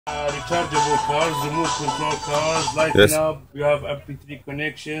Rechargeable cars, remote control cars, lighting up. We have MP3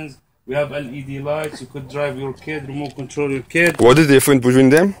 connections. We have LED lights. You could drive your kid, remote control your kid. What is the difference between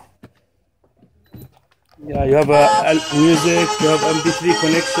them? Yeah, you have music. You have MP3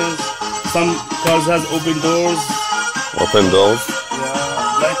 connections. Some cars has open doors. Open doors.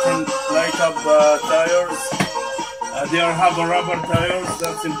 Yeah, light up tires. They have a rubber tires.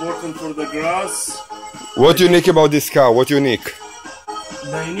 That's important for the grass. What unique about this car? What unique?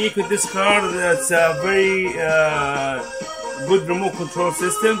 The unique with this car, that's a very good remote control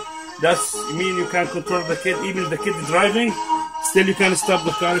system. That's mean you can control the kid, even the kid driving. Still, you can stop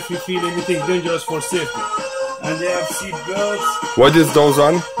the car if you feel anything dangerous for safety. And they have seat belts. What is those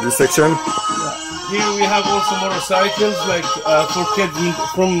on this section? Yeah. Here we have also motorcycles, like for kids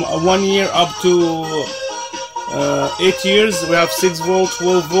from 1 year up to 8 years. We have 6 volt,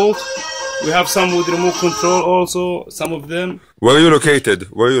 12 volt. We have some with remote control also, some of them. Where are you located?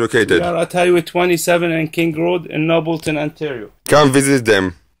 Where are you located? We are at Highway 27 and King Road in Nobleton, Ontario. Come visit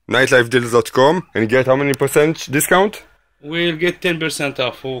them. Nightlifedealz.com and get how many % discount? We'll get 10%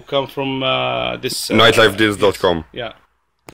 off who come from this... Nightlifedealz.com. Yeah.